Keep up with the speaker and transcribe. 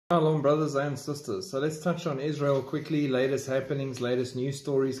Shalom, brothers and sisters. So let's touch on Israel quickly, latest happenings, latest news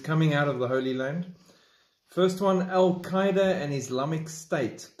stories coming out of the Holy Land. First one, Al-Qaeda and Islamic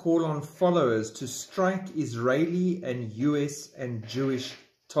State call on followers to strike Israeli and US and Jewish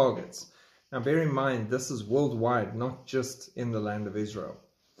targets. Now bear in mind, this is worldwide, not just in the land of Israel.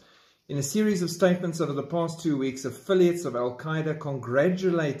 In a series of statements over the past 2 weeks, affiliates of Al-Qaeda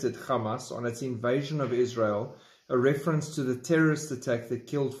congratulated Hamas on its invasion of Israel, a reference to the terrorist attack that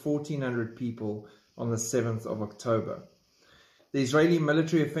killed 1,400 people on the 7th of October. The Israeli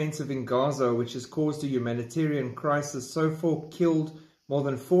military offensive in Gaza, which has caused a humanitarian crisis, so far killed more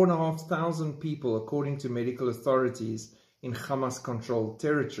than 4,500 people, according to medical authorities in Hamas-controlled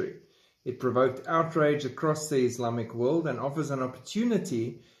territory. It provoked outrage across the Islamic world and offers an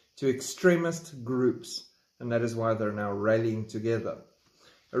opportunity to extremist groups, and that is why they're now rallying together.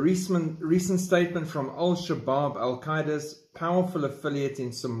 A recent statement from Al-Shabaab, Al-Qaeda's powerful affiliate in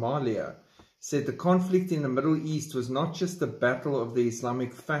Somalia, said the conflict in the Middle East was not just the battle of the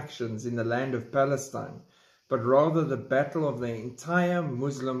Islamic factions in the land of Palestine, but rather the battle of the entire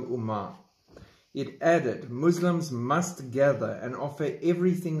Muslim Ummah. It added, Muslims must gather and offer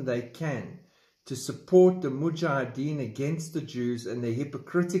everything they can to support the Mujahideen against the Jews and their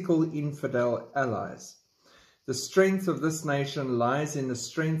hypocritical infidel allies. The strength of this nation lies in the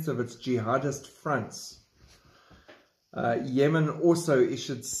strength of its jihadist fronts. Yemen also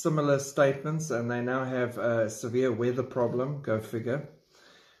issued similar statements, and they now have a severe weather problem, go figure.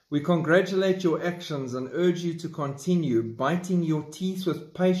 We congratulate your actions and urge you to continue biting your teeth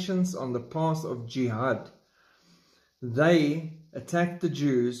with patience on the path of jihad. They attacked the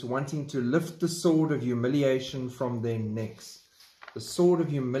Jews, wanting to lift the sword of humiliation from their necks. The sword of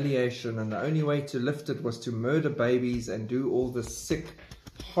humiliation, and the only way to lift it was to murder babies and do all the sick,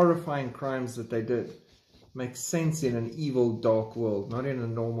 horrifying crimes that they did. Makes sense in an evil, dark world, not in a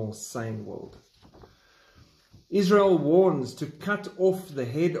normal, sane world. Israel warns to cut off the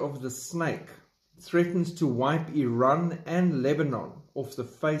head of the snake, threatens to wipe Iran and Lebanon off the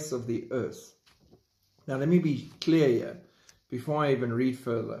face of the earth. Now let me be clear here, before I even read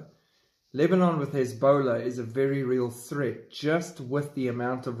further. Lebanon with Hezbollah is a very real threat, just with the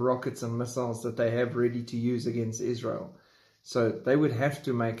amount of rockets and missiles that they have ready to use against Israel. So they would have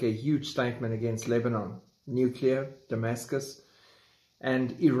to make a huge statement against Lebanon, nuclear, Damascus.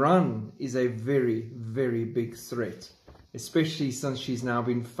 And Iran is a very, very big threat, especially since she's now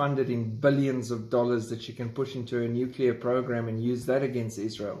been funded in billions of dollars that she can push into her nuclear program and use that against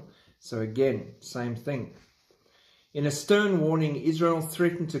Israel. So again, same thing. In a stern warning, Israel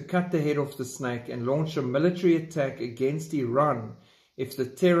threatened to cut the head off the snake and launch a military attack against Iran if the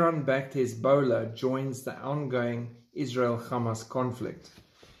Tehran-backed Hezbollah joins the ongoing Israel-Hamas conflict.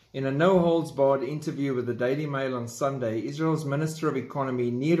 In a no-holds-barred interview with the Daily Mail on Sunday, Israel's Minister of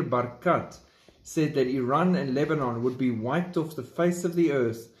Economy, Nir Barkat, said that Iran and Lebanon would be wiped off the face of the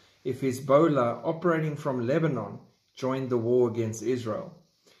earth if Hezbollah, operating from Lebanon, joined the war against Israel.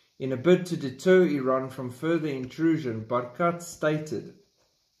 In a bid to deter Iran from further intrusion, Barkat stated,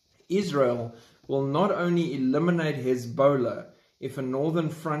 Israel will not only eliminate Hezbollah if a northern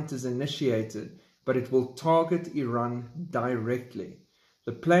front is initiated, but it will target Iran directly.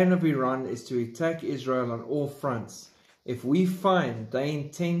 The plan of Iran is to attack Israel on all fronts. If we find they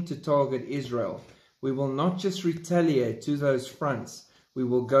intend to target Israel, we will not just retaliate to those fronts, we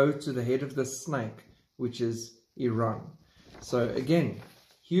will go to the head of the snake, which is Iran. So again,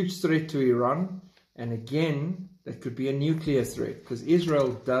 huge threat to Iran, and again, that could be a nuclear threat, because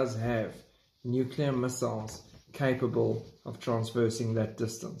Israel does have nuclear missiles capable of traversing that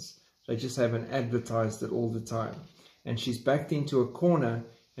distance. They just haven't advertised it all the time. And she's backed into a corner,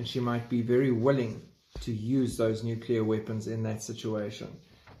 and she might be very willing to use those nuclear weapons in that situation.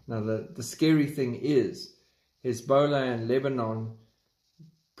 Now, the scary thing is, Hezbollah and Lebanon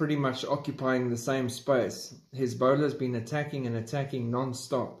pretty much occupying the same space. Hezbollah has been attacking and attacking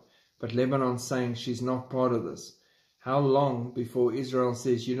non-stop, but Lebanon's saying she's not part of this. How long before Israel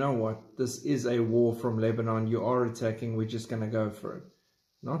says, you know what, this is a war from Lebanon, you are attacking, we're just going to go for it?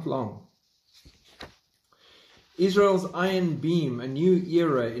 Not long. Israel's Iron Beam, a new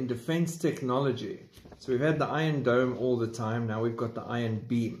era in defense technology. So we've had the Iron Dome all the time, now we've got the Iron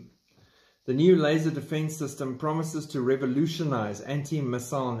Beam. The new laser defense system promises to revolutionize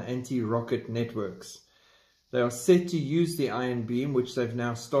anti-missile and anti-rocket networks. They are set to use the Iron Beam, which they've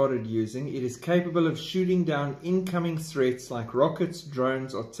now started using. It is capable of shooting down incoming threats like rockets,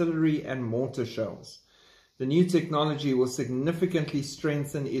 drones, artillery, and mortar shells. The new technology will significantly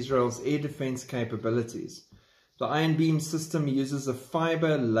strengthen Israel's air defense capabilities. The Iron Beam system uses a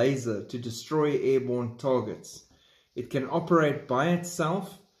fiber laser to destroy airborne targets. It can operate by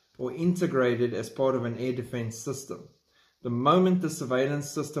itself or integrated as part of an air defense system. The moment the surveillance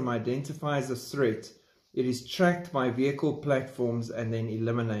system identifies a threat, it is tracked by vehicle platforms and then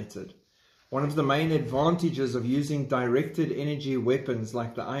eliminated. One of the main advantages of using directed energy weapons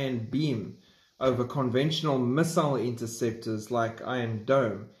like the Iron Beam over conventional missile interceptors like Iron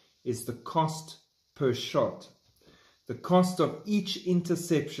Dome is the cost per shot. The cost of each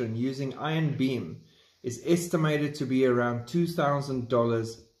interception using Iron Beam is estimated to be around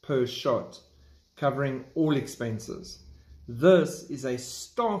 $2,000 per shot, covering all expenses. This is a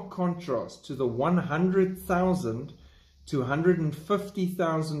stark contrast to the $100,000 to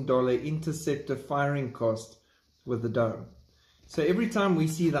 $150,000 interceptor firing cost with the Dome. So every time we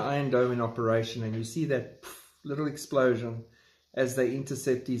see the Iron Dome in operation and you see that little explosion as they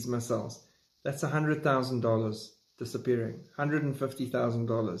intercept these missiles, that's $100,000 disappearing,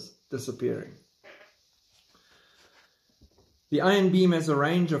 $150,000 disappearing. The Iron Beam has a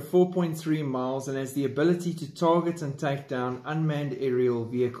range of 4.3 miles and has the ability to target and take down unmanned aerial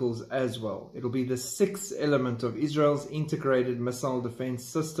vehicles as well. It'll be the sixth element of Israel's integrated missile defense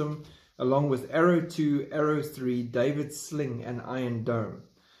system, along with Arrow 2, Arrow 3, David Sling, and Iron Dome.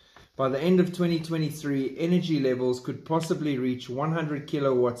 By the end of 2023, energy levels could possibly reach 100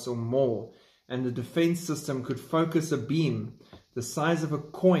 kilowatts or more, and the defense system could focus a beam the size of a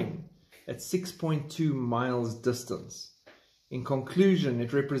coin at 6.2 miles distance. In conclusion,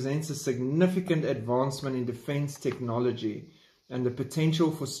 it represents a significant advancement in defense technology and the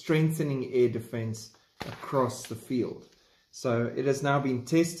potential for strengthening air defense across the field. So it has now been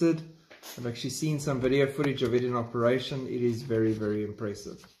tested. I've actually seen some video footage of it in operation. It is very, very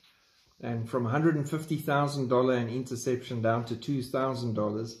impressive. And from $150,000 an interception down to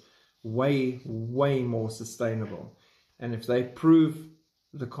 $2,000, way, way more sustainable. And if they prove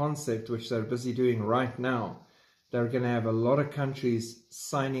the concept, which they're busy doing right now, they're going to have a lot of countries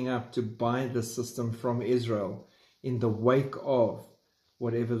signing up to buy the system from Israel in the wake of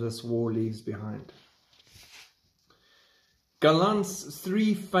whatever this war leaves behind. Gallant's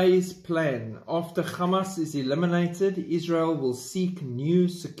three-phase plan. After Hamas is eliminated, Israel will seek new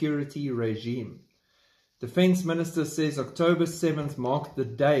security regime. Defense Minister says October 7th marked the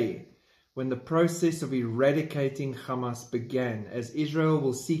day when the process of eradicating Hamas began, as Israel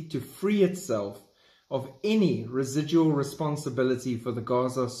will seek to free itself of any residual responsibility for the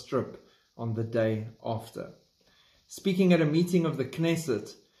Gaza Strip on the day after. Speaking at a meeting of the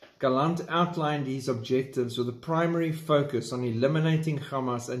Knesset, Gallant outlined his objectives with a primary focus on eliminating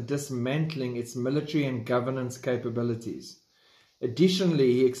Hamas and dismantling its military and governance capabilities.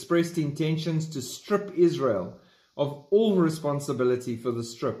 Additionally, he expressed intentions to strip Israel of all responsibility for the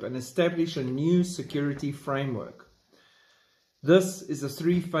Strip and establish a new security framework. This is a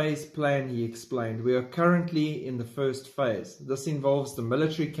three-phase plan, he explained. We are currently in the first phase. This involves the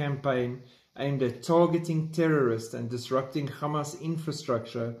military campaign aimed at targeting terrorists and disrupting Hamas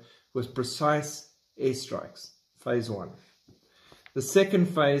infrastructure with precise airstrikes. Phase 1. The second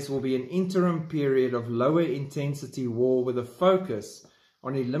phase will be an interim period of lower intensity war with a focus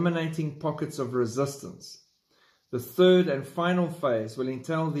on eliminating pockets of resistance. The third and final phase will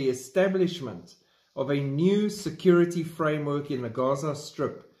entail the establishment of a new security framework in the Gaza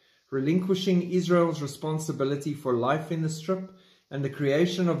Strip, relinquishing Israel's responsibility for life in the Strip and the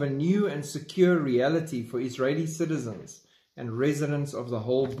creation of a new and secure reality for Israeli citizens and residents of the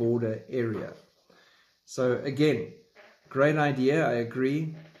whole border area. So again, great idea, I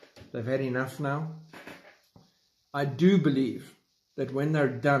agree. They've had enough now. I do believe that when they're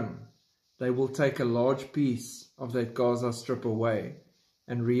done, they will take a large piece of that Gaza Strip away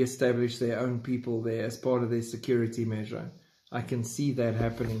and re-establish their own people there as part of their security measure. I can see that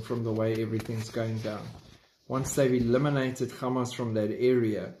happening from the way everything's going down. Once they've eliminated Hamas from that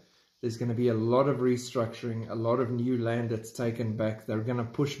area, there's going to be a lot of restructuring, a lot of new land that's taken back. They're going to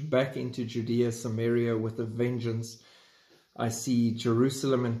push back into Judea, Samaria with a vengeance. I see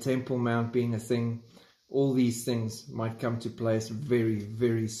Jerusalem and Temple Mount being a thing. All these things might come to place very,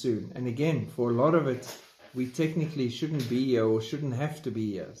 very soon. And again, for a lot of it, we technically shouldn't be here or shouldn't have to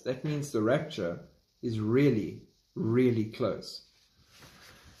be here. That means the rapture is really, really close.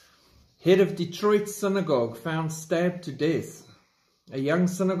 Head of Detroit synagogue found stabbed to death. A young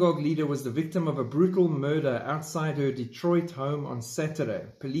synagogue leader was the victim of a brutal murder outside her Detroit home on Saturday.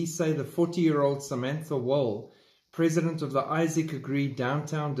 Police say the 40-year-old Samantha Wall, president of the Isaac Agree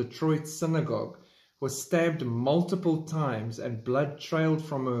downtown Detroit synagogue, was stabbed multiple times and blood trailed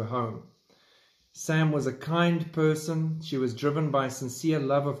from her home. Sam was a kind person. She was driven by sincere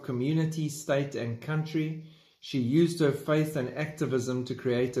love of community, state, and country. She used her faith and activism to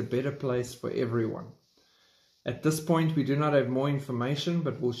create a better place for everyone. At this point, we do not have more information,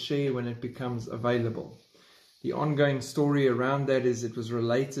 but we'll share when it becomes available. The ongoing story around that is it was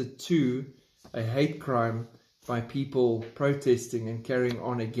related to a hate crime by people protesting and carrying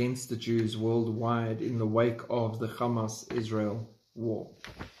on against the Jews worldwide in the wake of the Hamas-Israel war.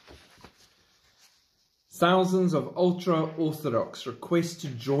 Thousands of ultra-Orthodox request to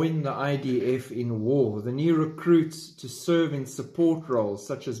join the IDF in war. The new recruits to serve in support roles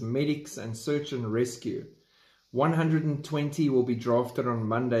such as medics and search and rescue. 120 will be drafted on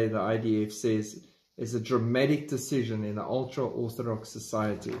Monday, the IDF says, is a dramatic decision in an ultra-Orthodox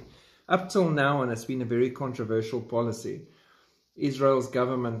society. Up till now, and it's been a very controversial policy, Israel's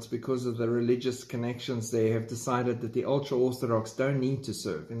government, because of the religious connections there, have decided that the ultra-Orthodox don't need to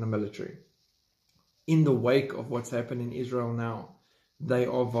serve in the military. In the wake of what's happened in Israel now, they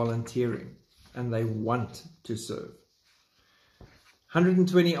are volunteering and they want to serve.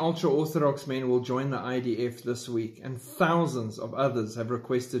 120 ultra-Orthodox men will join the IDF this week, and thousands of others have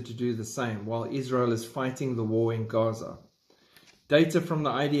requested to do the same while Israel is fighting the war in Gaza. Data from the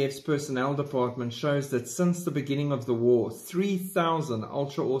IDF's personnel department shows that since the beginning of the war, 3,000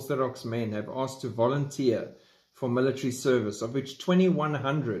 ultra-Orthodox men have asked to volunteer for military service, of which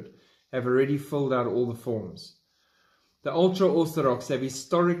 2,100 have already filled out all the forms. The ultra-Orthodox have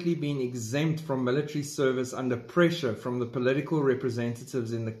historically been exempt from military service under pressure from the political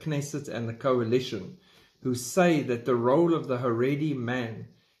representatives in the Knesset and the coalition, who say that the role of the Haredi man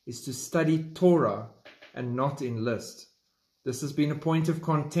is to study Torah and not enlist. This has been a point of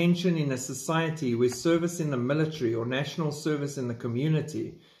contention in a society where service in the military or national service in the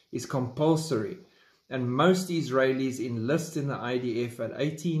community is compulsory, and most Israelis enlist in the IDF at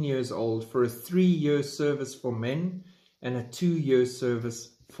 18 years old for a 3-year service for men and a 2-year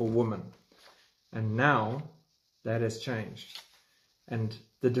service for women. And now that has changed. And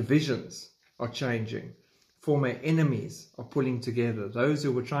the divisions are changing. Former enemies are pulling together. Those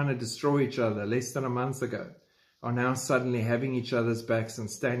who were trying to destroy each other less than a month ago are now suddenly having each other's backs and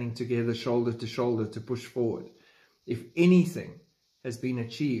standing together shoulder to shoulder to push forward. If anything has been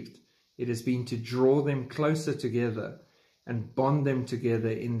achieved, it has been to draw them closer together and bond them together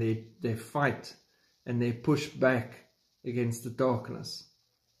in their fight and their push back against the darkness.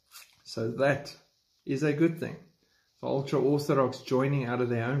 So that is a good thing. For ultra-Orthodox joining out of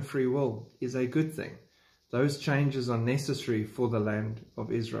their own free will is a good thing. Those changes are necessary for the land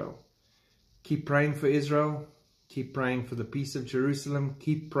of Israel. Keep praying for Israel. Keep praying for the peace of Jerusalem.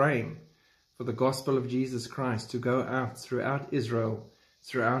 Keep praying for the gospel of Jesus Christ to go out throughout Israel,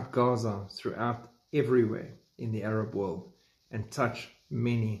 throughout Gaza, throughout everywhere in the Arab world and touch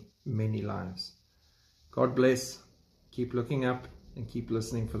many, many lives. God bless. Keep looking up and keep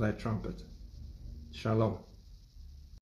listening for that trumpet. Shalom.